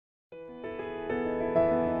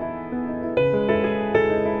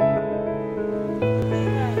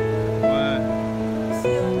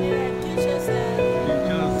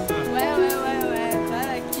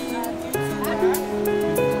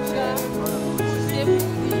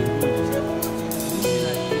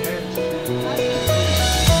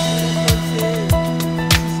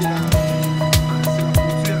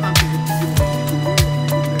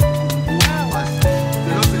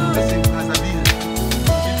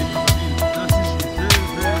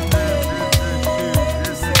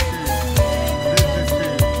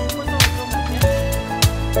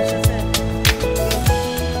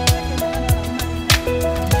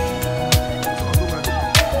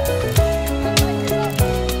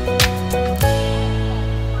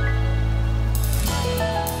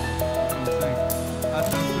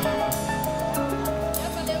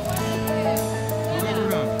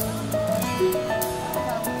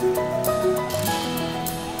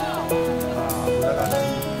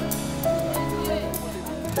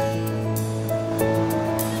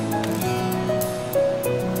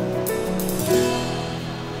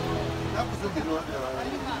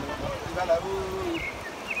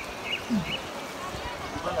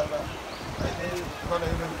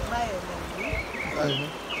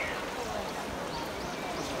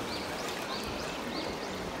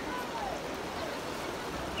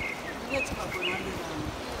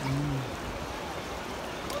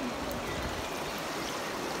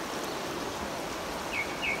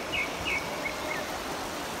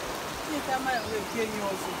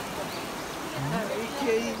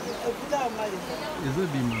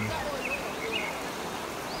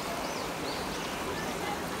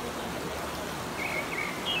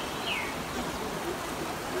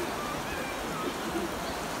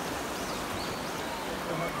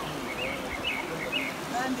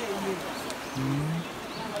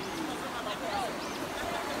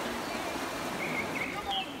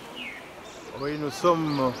Oui, nous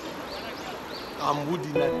sommes en Mbudi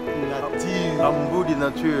nature. En Mbudi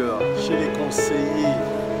nature. Chez les conseillers.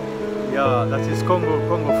 Yeah, that is Congo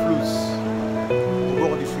Fleuve. Au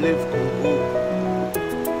bord du fleuve Congo.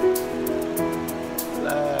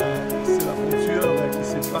 C'est la frontière là, qui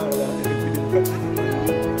sépare la République démocratique du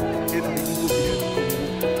Congo et la République populaire du Congo.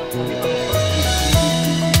 On est en face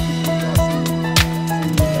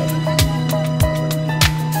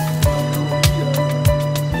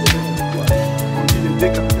des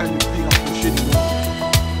capitales les plus rapprochés du monde.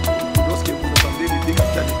 Lorsque vous entendez les deux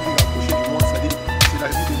capitales les plus rapprochés du monde, c'est la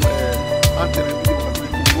République entre la République démocratique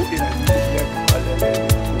du Congo et la République populaire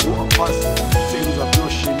du Congo. En face, c'est que nous appelons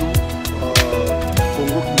chez nous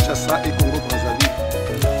Congo Kinshasa et Congo Brazzaville.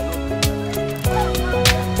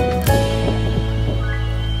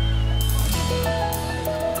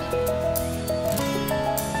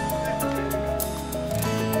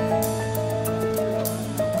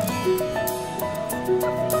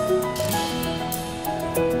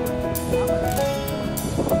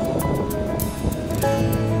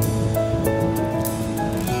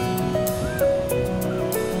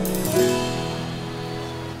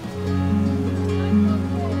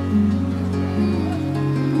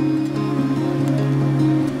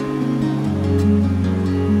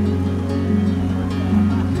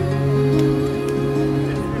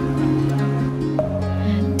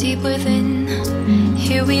 Within,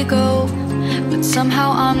 here we go, but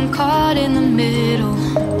somehow I'm caught in the middle.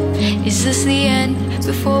 Is this the end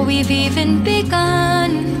before we've even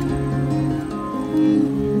begun?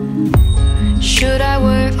 Should I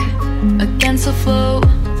work against the flow,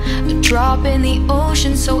 a drop in the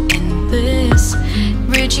ocean so endless,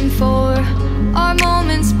 reaching for our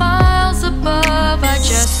moments miles above? I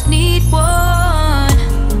just need one.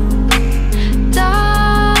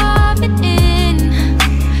 Diving in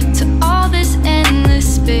all this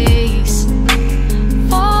endless space,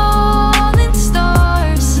 falling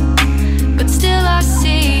stars, but still I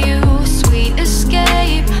see you. Sweet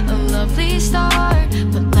escape, a lovely start,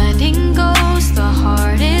 but letting go's the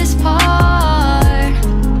hardest part.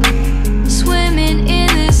 Swimming in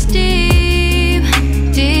this deep,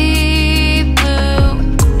 deep blue.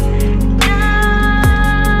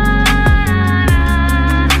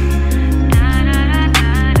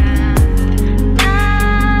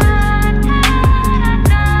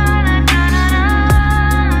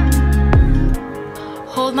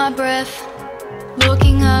 Hold my breath,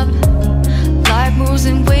 looking up. Life moves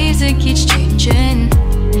in waves that keeps changing.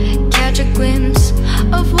 Catch a glimpse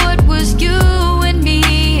of what was you and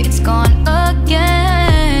me. It's gone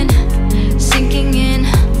again. Sinking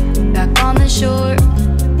in, back on the shore.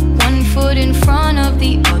 One foot in front of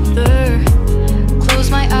the other. Close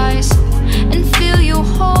my eyes and feel you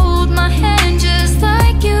hold my hand just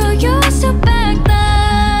like you used to back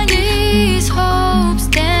then. These hopes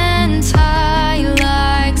dance high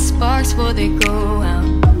like sparks before they go out.